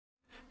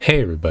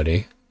Hey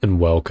everybody, and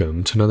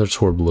welcome to another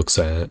Torb Looks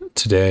At.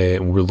 Today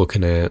we're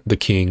looking at The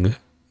King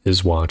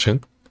is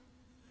Watching.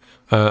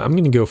 I'm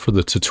going to go for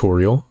the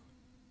tutorial.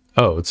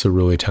 Oh, it's a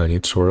really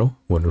tiny tutorial.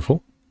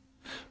 Wonderful.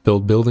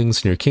 Build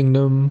buildings in your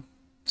kingdom.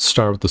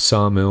 Start with the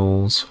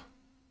sawmills.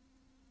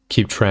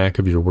 Keep track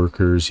of your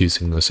workers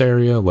using this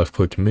area. Left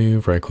click to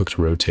move, right click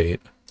to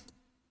rotate.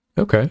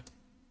 Okay.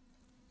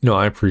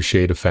 I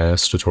appreciate a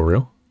fast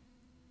tutorial.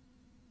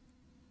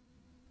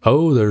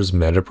 Oh, there's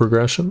meta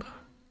progression.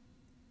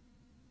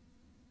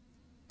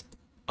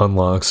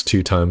 Unlocks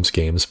 2 times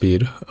game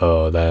speed.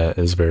 Oh, that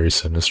is very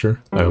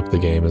sinister. I hope the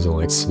game isn't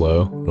like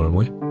slow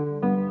normally.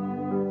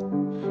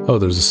 Oh,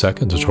 there's a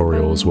second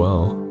tutorial as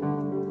well.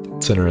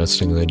 It's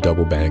interesting they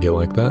double bag it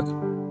like that.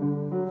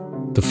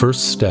 The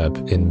first step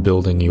in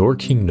building your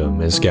kingdom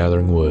is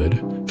gathering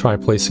wood. Try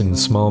placing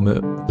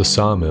the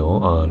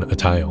sawmill on a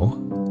tile.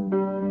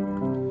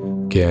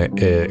 Okay,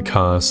 it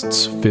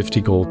costs 50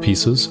 gold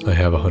pieces. I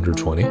have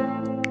 120.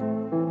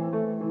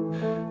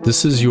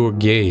 This is your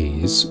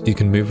gaze. You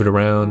can move it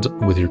around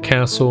with your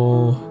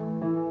castle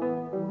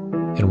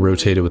and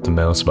rotate it with the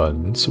mouse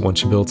buttons.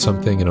 Once you build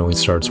something, it only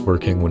starts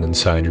working when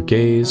inside your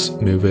gaze.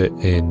 Move it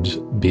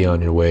and be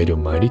on your way to a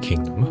mighty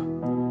kingdom.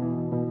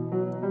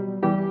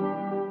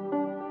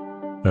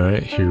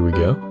 Alright, here we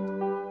go.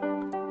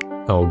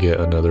 I'll get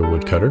another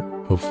woodcutter.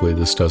 Hopefully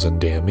this doesn't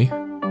damn me.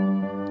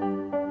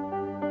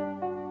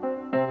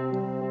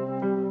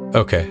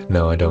 Okay,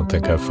 no, I don't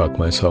think I fucked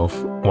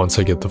myself. Once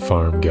I get the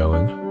farm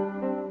going,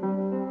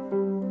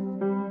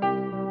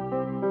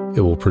 it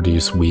will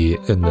produce wheat,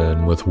 and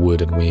then with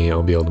wood and wheat,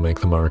 I'll be able to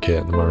make the market,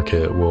 and the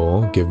market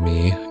will give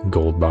me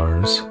gold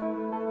bars.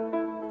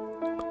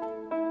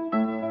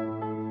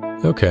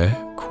 Okay,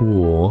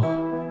 cool.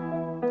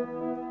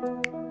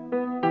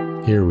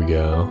 Here we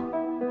go.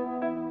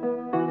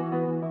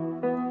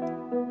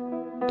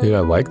 Dude, I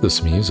like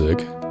this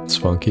music. It's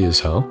funky as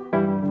hell.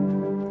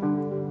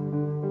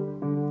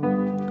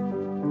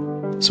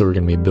 So we're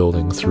going to be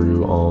building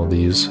through all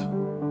these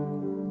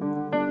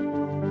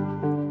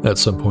at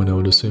some point, I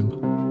would assume.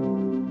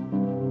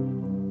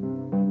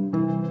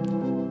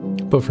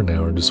 But for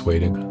now, we're just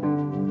waiting.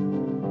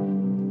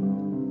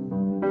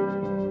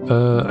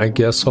 I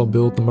guess I'll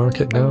build the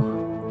market now.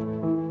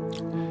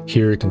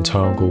 Here you can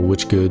toggle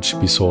which goods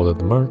should be sold at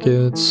the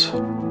markets.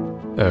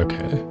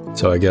 Okay,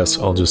 so I guess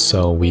I'll just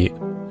sell wheat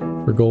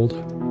for gold.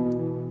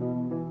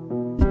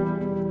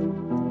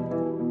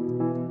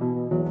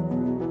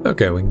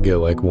 Okay, we can get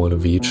like one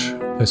of each,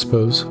 I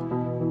suppose.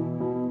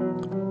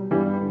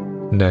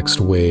 Next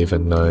wave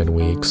in 9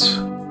 weeks.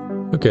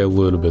 Okay, a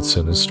little bit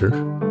sinister.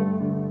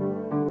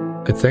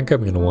 I think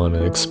I'm going to want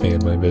to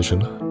expand my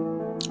vision.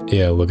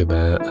 Yeah, look at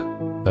that.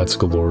 That's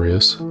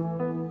glorious.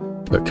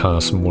 But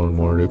costs more and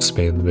more to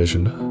expand the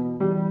vision.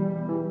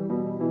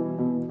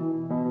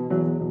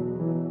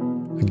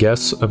 I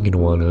guess I'm going to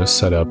want to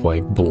set up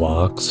like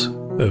blocks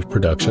of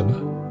production.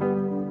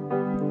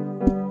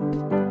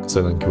 Because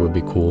I think it would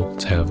be cool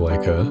to have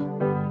like a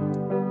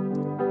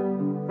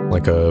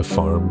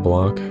farm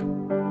block.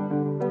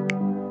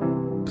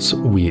 So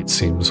wheat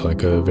seems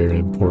like a very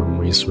important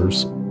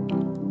resource.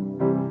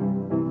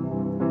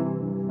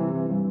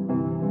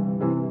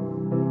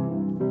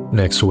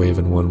 Next wave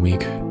in 1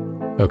 week.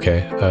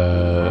 Okay,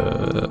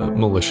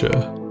 militia.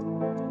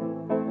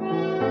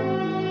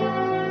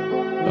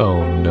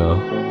 Oh no.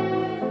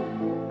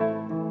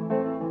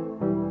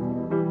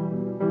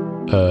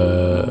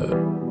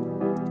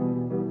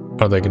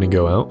 Are they gonna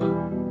go out?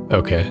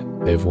 Okay,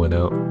 they've went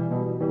out.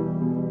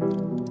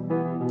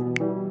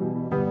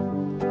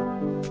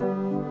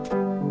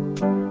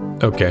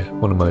 Okay,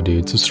 one of my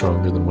dudes is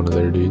stronger than one of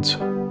their dudes.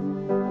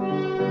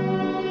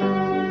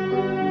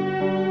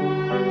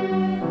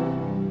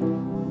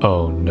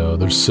 Oh no,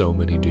 there's so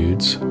many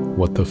dudes.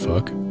 What the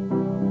fuck?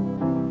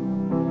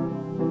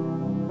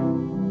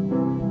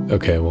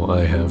 Okay, well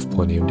I have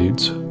plenty of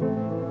dudes.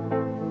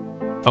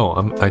 Oh,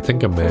 I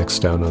think I'm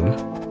maxed out on...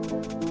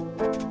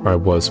 Or I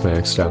was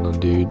maxed out on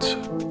dudes.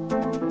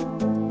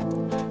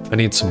 I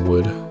need some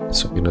wood,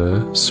 so I'm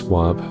gonna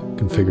swap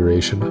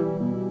configuration.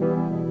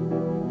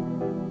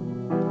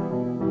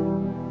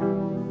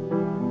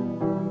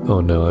 Oh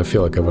no, I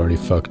feel like I've already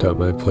fucked up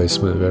my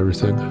placement of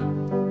everything.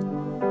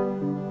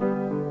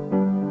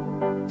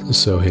 This is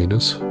so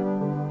heinous.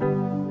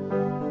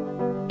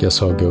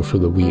 Guess I'll go for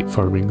the wheat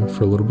farming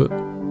for a little bit.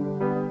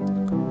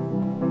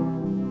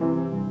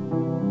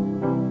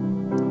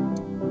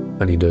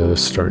 I need to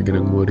start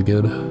getting wood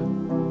again.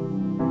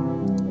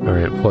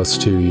 Alright,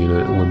 +2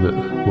 unit limit.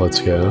 Let's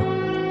go.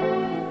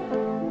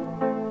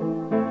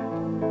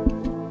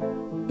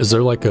 Is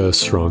there like a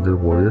stronger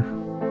warrior?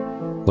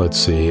 Let's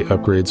see,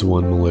 upgrades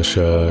 1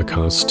 militia,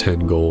 costs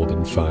 10 gold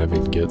and 5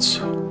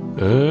 ingots.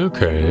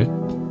 Okay.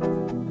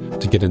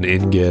 To get an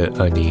ingot,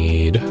 I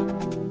need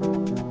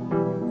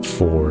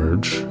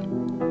forge,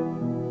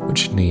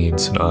 which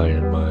needs an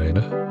iron mine,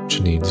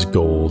 which needs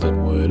gold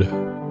and wood.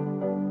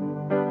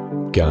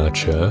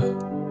 Gotcha.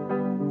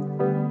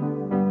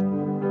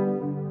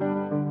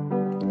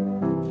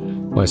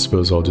 Well, I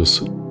suppose I'll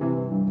just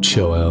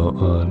chill out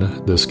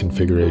on this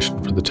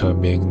configuration for the time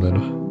being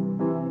then.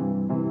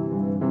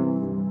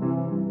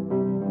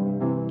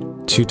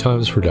 2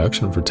 times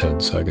production for 10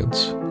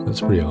 seconds.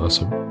 That's pretty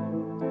awesome.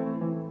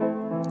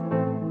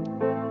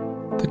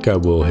 I think I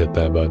will hit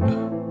that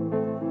button.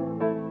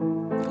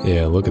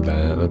 Yeah, look at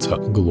that. That's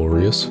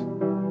glorious.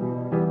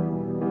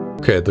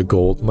 Okay, the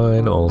gold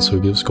mine also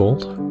gives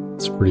gold.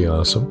 It's pretty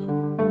awesome.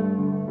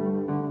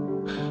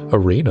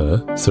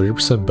 Arena,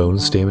 30%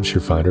 bonus damage to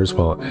your fighters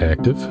while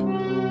active.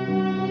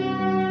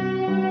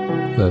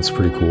 That's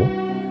pretty cool.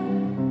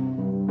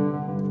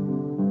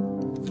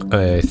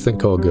 I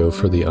think I'll go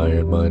for the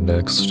iron mine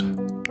next.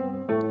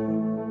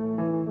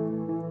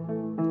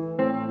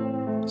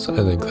 So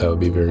I think that would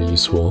be very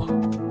useful.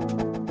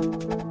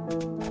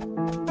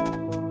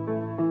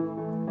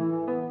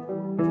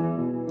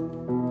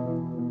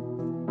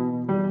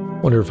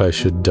 Wonder if I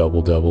should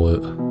double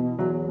it.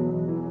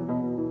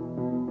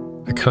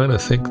 I kind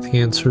of think the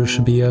answer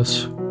should be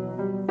yes.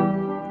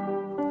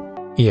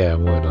 Yeah,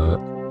 why not?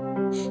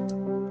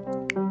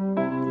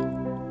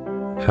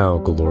 How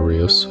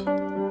glorious.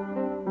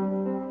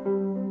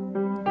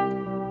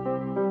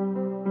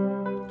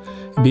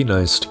 It'd be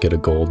nice to get a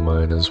gold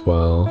mine as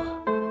well.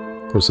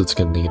 Of course, it's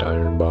gonna need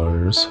iron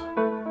bars.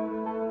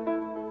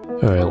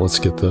 Alright, let's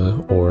get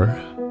the ore.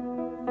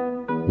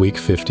 Week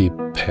 50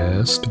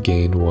 passed,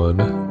 gained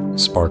 1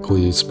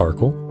 sparkly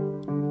sparkle.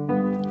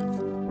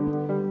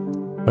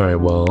 Alright,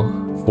 well,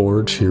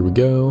 forge, here we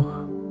go.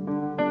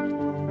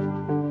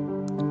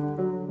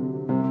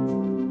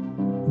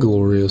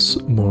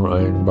 Glorious, more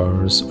iron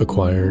bars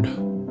acquired.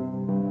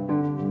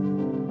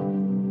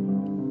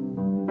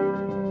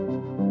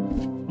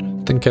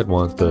 I think I'd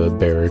want the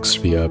barracks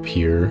to be up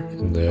here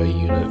in the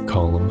unit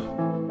column.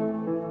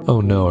 Oh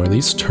no, are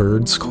these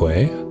turds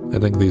clay? I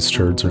think these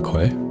turds are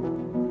clay.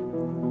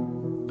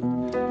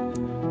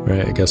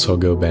 Alright, I guess I'll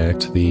go back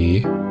to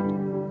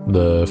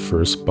the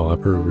first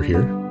bopper over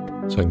here,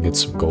 so I can get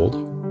some gold.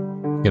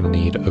 I'm gonna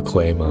need a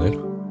clay mine.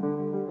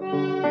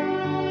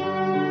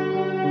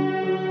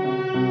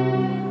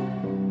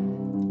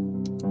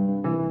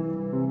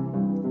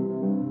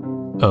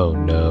 Oh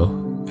no.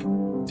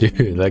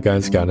 Dude, that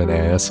guy's got an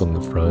ass on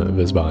the front of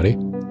his body.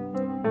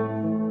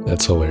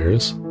 That's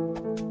hilarious.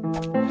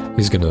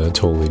 He's gonna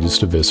totally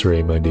just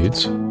eviscerate my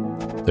dudes.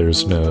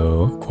 There's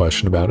no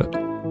question about it.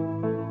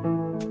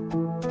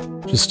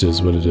 Just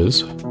is what it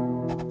is.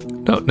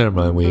 No, never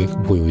mind, we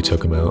completely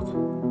took him out.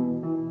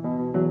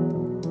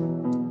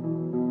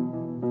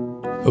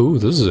 Oh,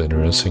 this is an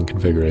interesting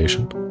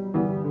configuration.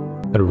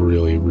 I'd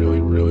really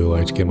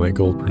like to get my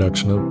gold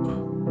production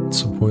up at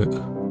some point.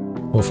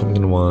 Well, if I'm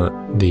gonna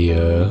want the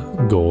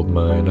gold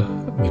mine,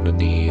 I'm gonna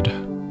need...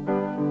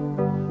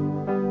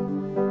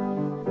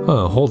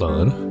 Oh, hold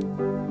on.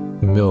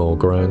 Mill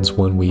grinds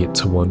 1 wheat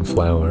to 1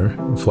 flour,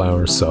 and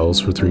flour sells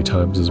for 3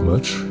 times as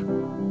much.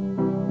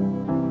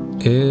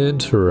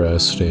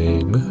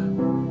 Interesting.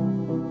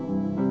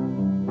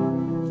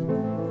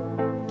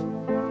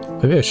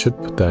 Maybe I should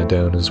put that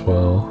down as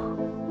well.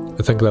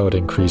 I think that would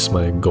increase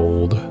my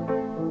gold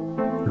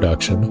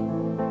production.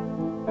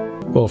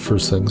 Well,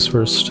 first things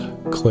first.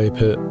 Clay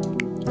pit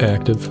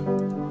active.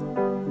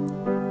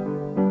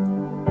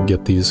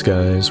 Get these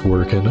guys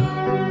working.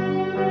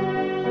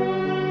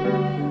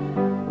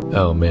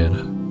 Oh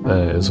man,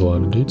 that is a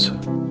lot of dudes.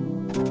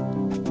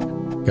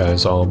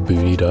 Guys all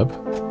bootied up.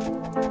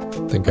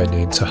 Think I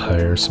need to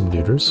hire some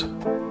duders.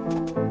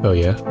 Oh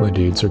yeah, my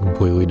dudes are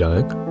completely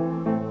dying.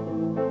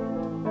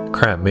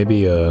 Crap,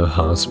 maybe a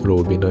hospital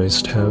would be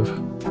nice to have.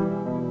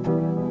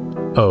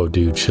 Oh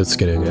dude, shit's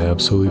getting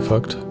absolutely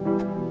fucked.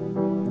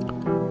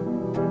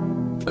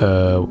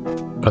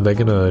 Are they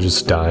gonna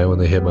just die when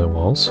they hit my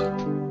walls?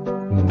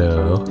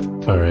 No.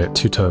 Alright,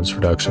 2 times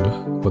production.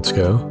 Let's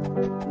go.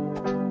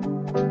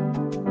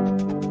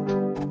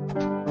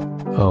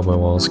 Oh, my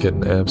wall's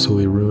getting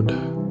absolutely ruined.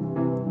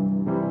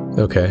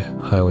 Okay,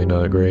 highly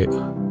not great.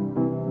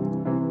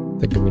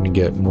 I think I'm gonna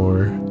get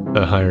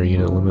a higher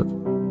unit limit.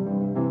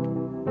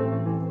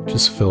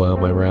 Just fill out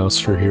my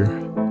roster here.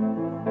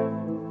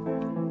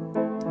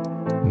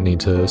 Need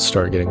to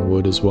start getting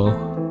wood as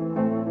well.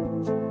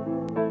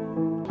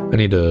 I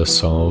need to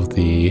solve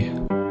the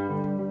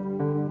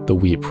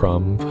wheat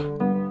problem,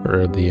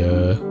 or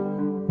the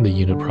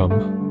unit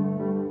problem.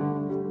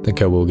 I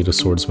think I will get a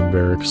swordsman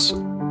barracks.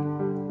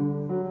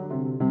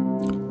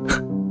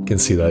 Can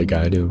see that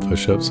guy doing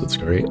push-ups, that's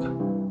great.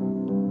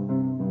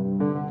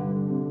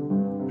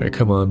 Alright,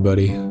 come on,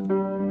 buddy.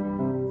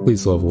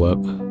 Please level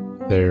up.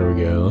 There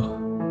we go.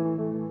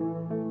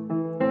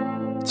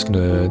 It's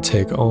gonna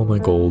take all my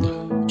gold,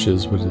 which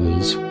is what it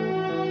is.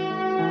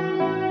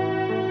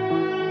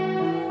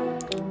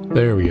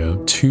 There we go.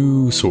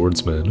 2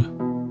 swordsmen.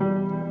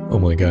 Oh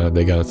my god,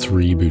 they got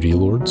 3 booty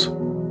lords.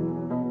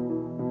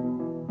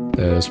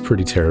 That is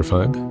pretty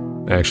terrifying.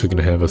 I'm actually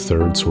gonna have a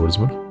 3rd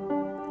swordsman.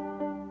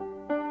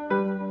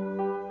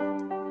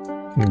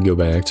 I'm gonna go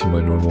back to my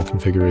normal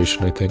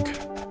configuration, I think.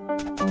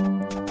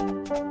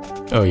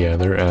 Oh yeah,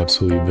 they're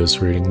absolutely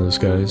eviscerating those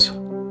guys.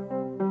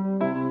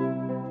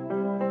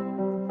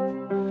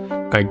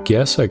 I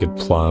guess I could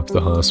plop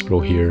the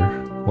hospital here.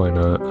 Why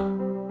not?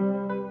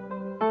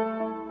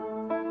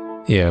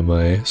 Yeah,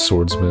 my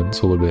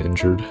swordsman's a little bit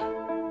injured.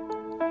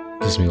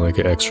 Gives me like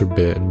an extra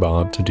bit and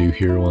bob to do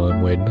here while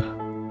I'm waiting.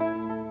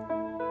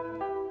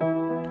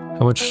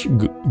 How much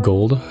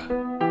gold?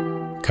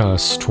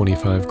 Costs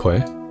 25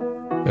 clay.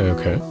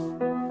 Okay.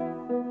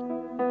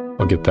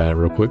 I'll get that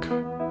real quick.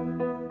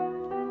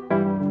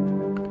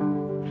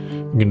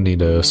 I'm gonna need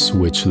to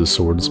switch the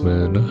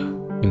swordsman.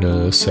 I'm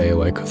gonna say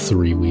like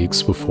 3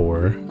 weeks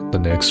before the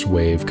next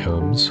wave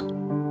comes.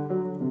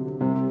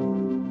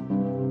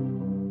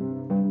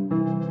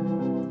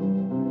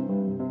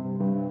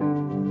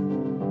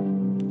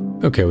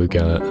 Okay, we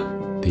got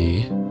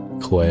the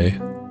clay.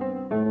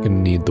 Gonna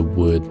need the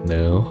wood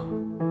now.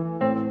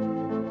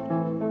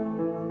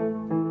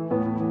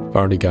 I've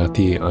already got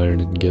the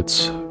iron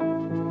ingots.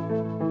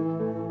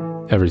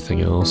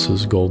 Everything else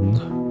is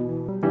golden.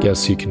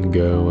 Guess you can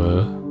go,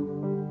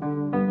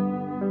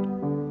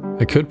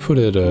 I could put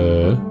it,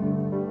 over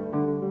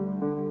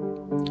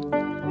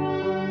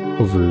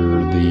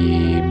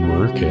the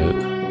market.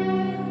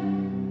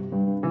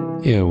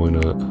 Yeah, why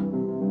not?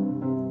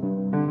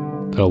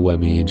 That'll let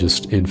me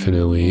just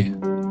infinitely...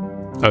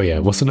 Oh yeah,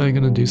 wasn't I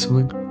gonna do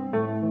something?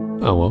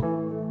 Oh well.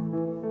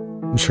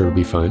 I'm sure it'll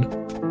be fine.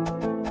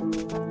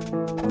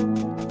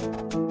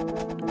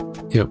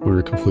 Yep,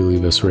 we're completely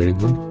eviscerating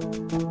them.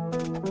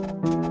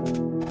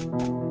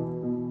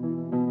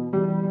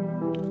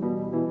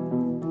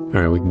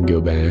 Alright, we can go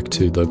back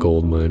to the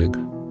gold mining.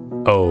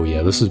 Oh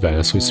yeah, this is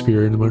vastly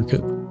superior in the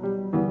market.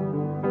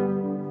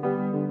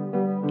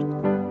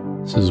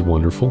 This is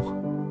wonderful.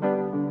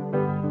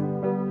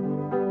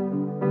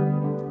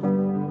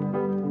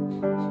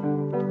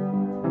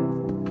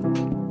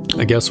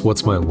 I guess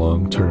what's my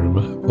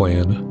long-term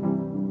plan?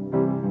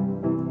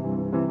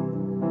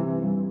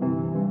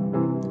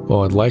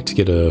 Well, I'd like to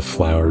get a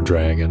flower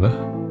dragon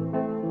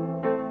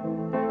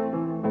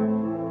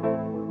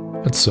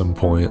at some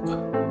point,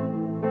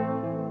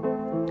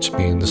 which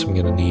means I'm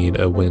gonna need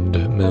a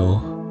windmill,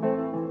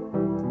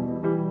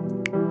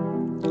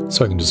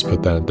 so I can just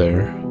put that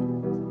there.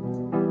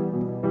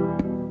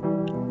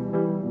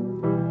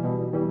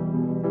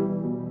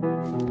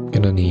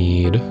 Gonna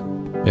need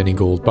many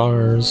gold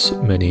bars,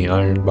 many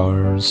iron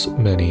bars,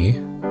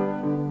 many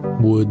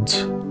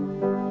woods,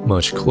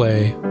 much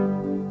clay,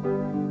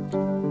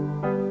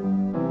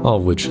 all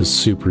of which is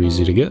super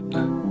easy to get.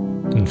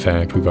 In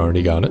fact, we've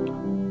already got it.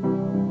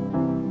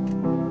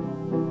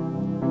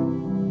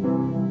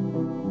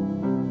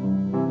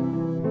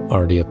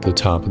 Already at the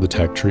top of the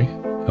tech tree.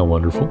 How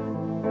wonderful.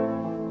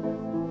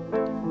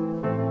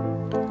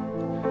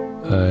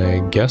 I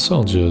guess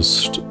I'll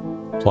just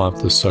plop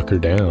this sucker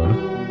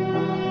down.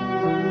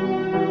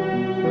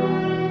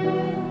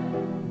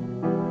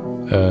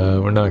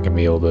 We're not gonna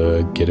be able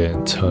to get it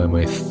in time,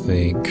 I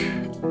think.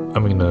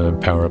 I'm gonna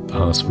power up the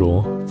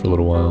hospital for a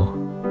little while.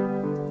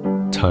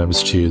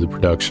 ×2 the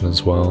production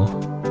as well.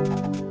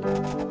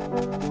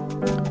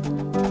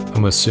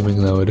 I'm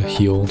assuming that would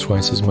heal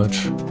twice as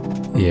much.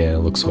 Yeah,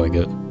 looks like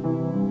it. I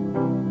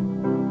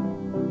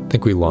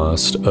think we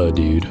lost a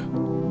dude,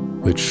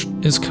 which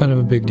is kind of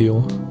a big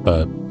deal,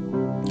 but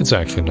it's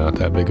actually not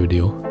that big of a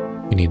deal.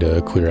 We need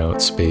to clear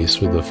out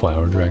space with the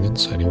flower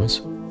dragons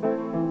anyways.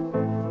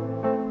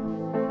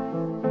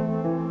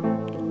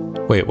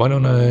 Wait, why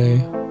don't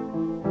I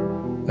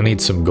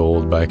need some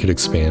gold, but I could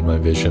expand my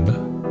vision.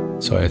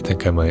 So I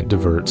think I might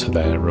divert to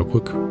that real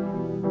quick.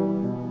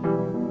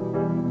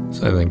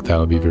 So I think that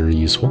would be very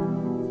useful.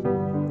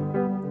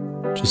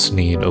 Just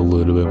need a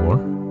little bit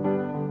more.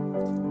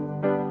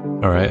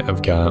 Alright,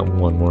 I've got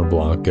one more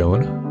block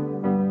going.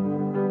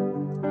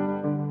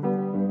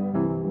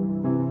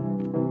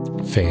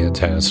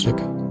 Fantastic.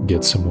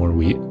 Get some more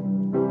wheat.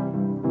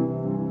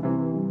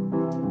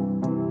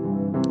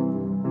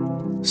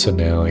 So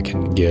now I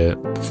can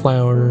get the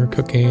flour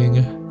cooking.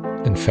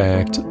 In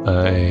fact,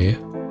 I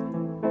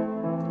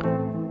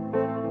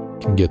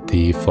can get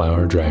the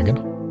flower dragon.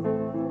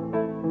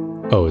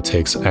 Oh, it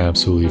takes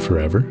absolutely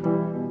forever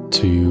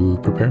to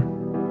prepare.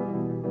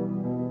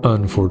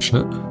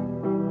 Unfortunate.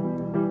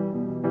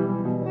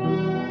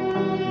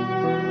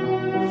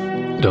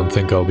 I don't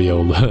think I'll be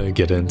able to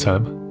get it in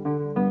time.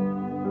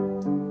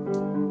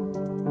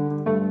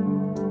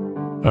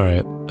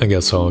 Alright, I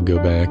guess I'll go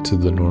back to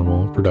the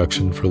normal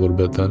production for a little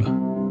bit then.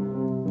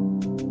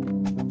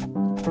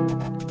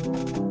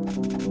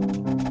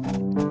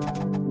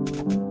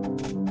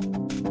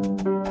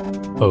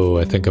 Oh,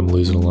 I think I'm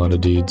losing a lot of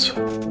dudes.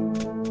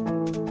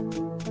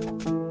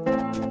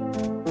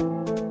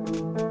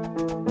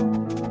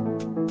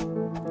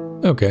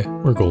 Okay,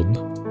 we're golden.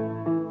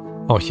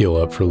 I'll heal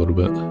up for a little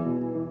bit.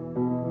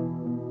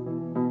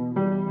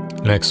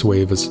 Next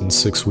wave is in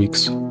 6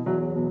 weeks.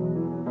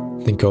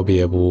 I think I'll be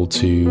able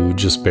to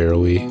just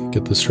barely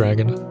get this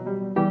dragon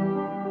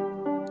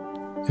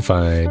if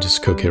I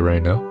just cook it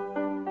right now.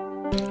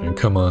 And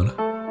come on.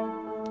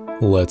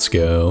 Let's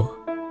go.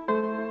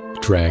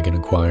 Dragon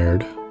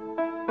acquired.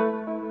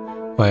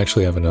 I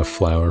actually have enough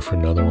flour for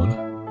another one.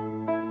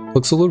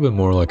 Looks a little bit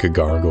more like a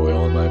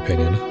gargoyle in my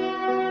opinion.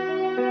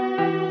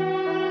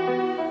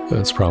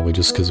 That's probably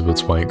just because of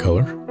its white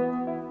color.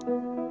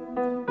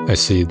 I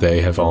see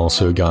they have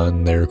also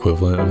gotten their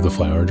equivalent of the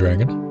flower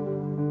dragon.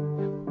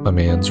 My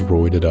man's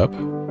roided up.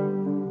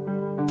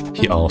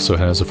 He also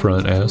has a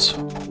front S.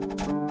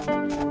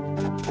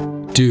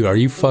 Dude, are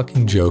you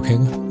fucking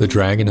joking? The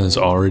dragon is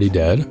already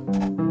dead?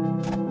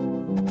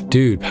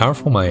 Dude,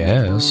 powerful my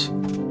ass.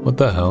 What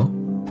the hell?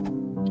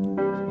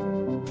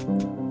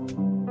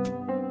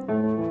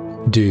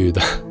 Dude,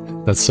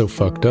 that's so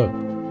fucked up.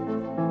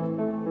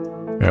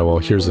 Alright, well,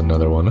 here's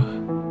another one.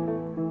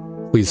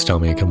 Please tell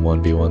me I can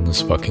 1v1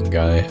 this fucking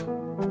guy.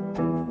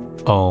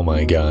 Oh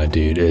my god,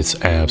 dude, it's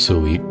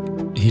absolute.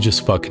 He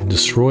just fucking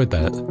destroyed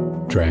that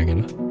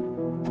dragon.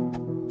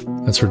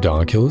 That's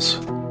ridiculous.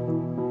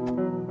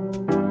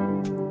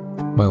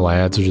 My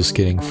lads are just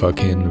getting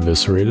fucking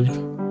eviscerated.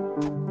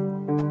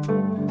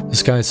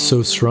 This guy's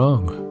so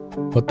strong.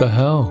 What the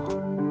hell?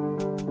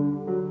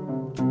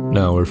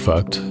 No, we're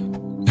fucked.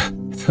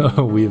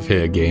 We've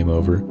hit game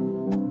over.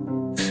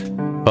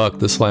 Fuck,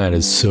 this lad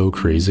is so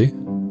crazy.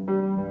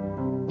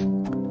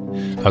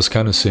 I was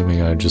kind of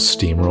assuming I'd just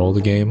steamroll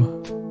the game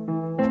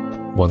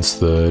once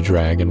the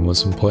dragon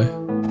was in play.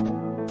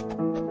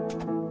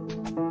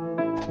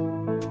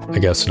 I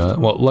guess not.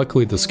 Well,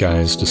 luckily this guy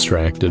is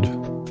distracted,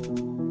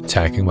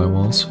 attacking my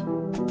walls.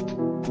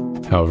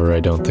 However, I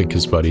don't think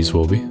his buddies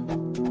will be.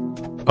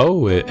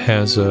 Oh, it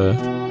has a...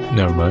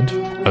 Never mind.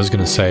 I was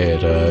gonna say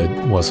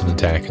it wasn't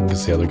attacking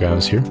because the other guy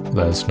was here.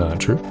 That's not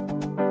true.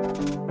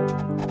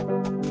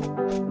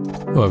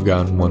 Oh, I've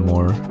gotten one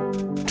more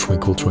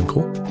Twinkle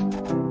Twinkle.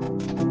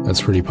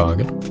 That's pretty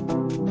poggin.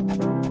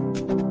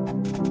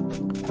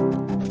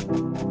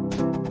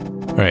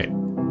 Alright.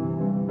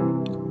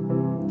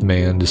 The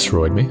man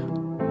destroyed me.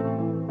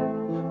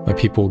 My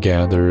people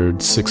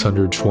gathered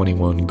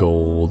 621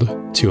 gold,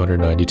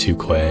 292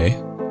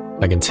 clay.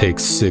 I can take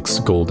 6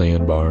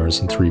 golden bars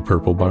and 3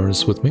 purple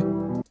bars with me.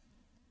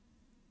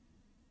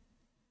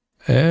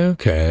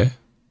 Okay.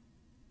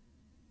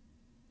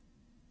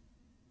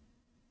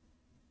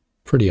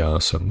 Pretty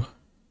awesome.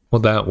 Well,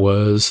 that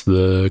was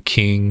The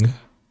King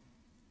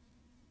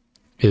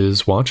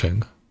Is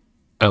Watching.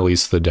 At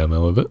least the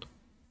demo of it.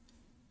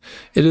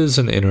 It is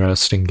an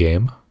interesting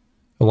game.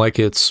 I like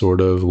its sort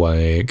of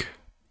like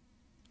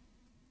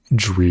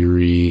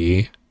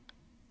dreary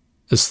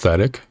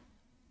aesthetic.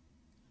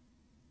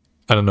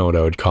 I don't know what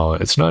I would call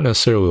it. It's not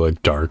necessarily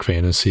like dark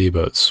fantasy,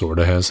 but it sort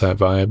of has that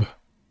vibe.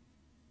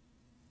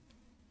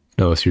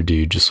 You know, with your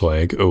dude just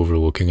like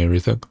overlooking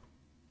everything.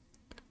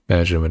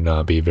 Imagine it would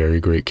not be a very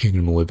great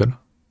kingdom to live in.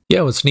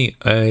 Yeah, it's neat.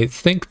 I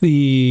think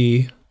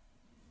the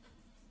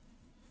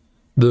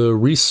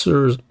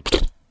research,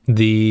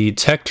 the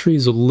tech tree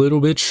is a little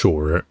bit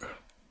short,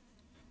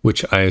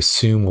 which I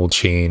assume will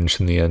change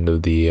in the end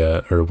of the,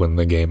 or when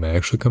the game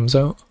actually comes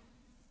out.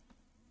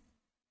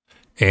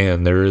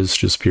 And there is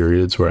just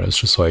periods where I was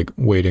just like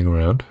waiting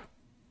around,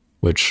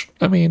 which,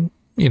 I mean,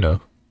 you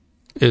know,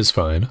 is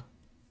fine.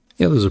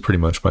 Yeah, those are pretty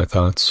much my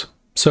thoughts.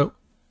 So,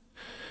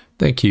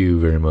 thank you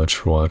very much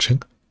for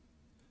watching.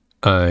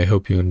 I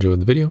hope you enjoyed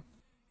the video,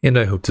 and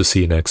I hope to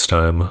see you next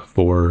time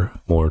for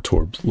more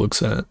Torbs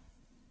Looks At.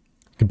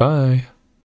 Goodbye.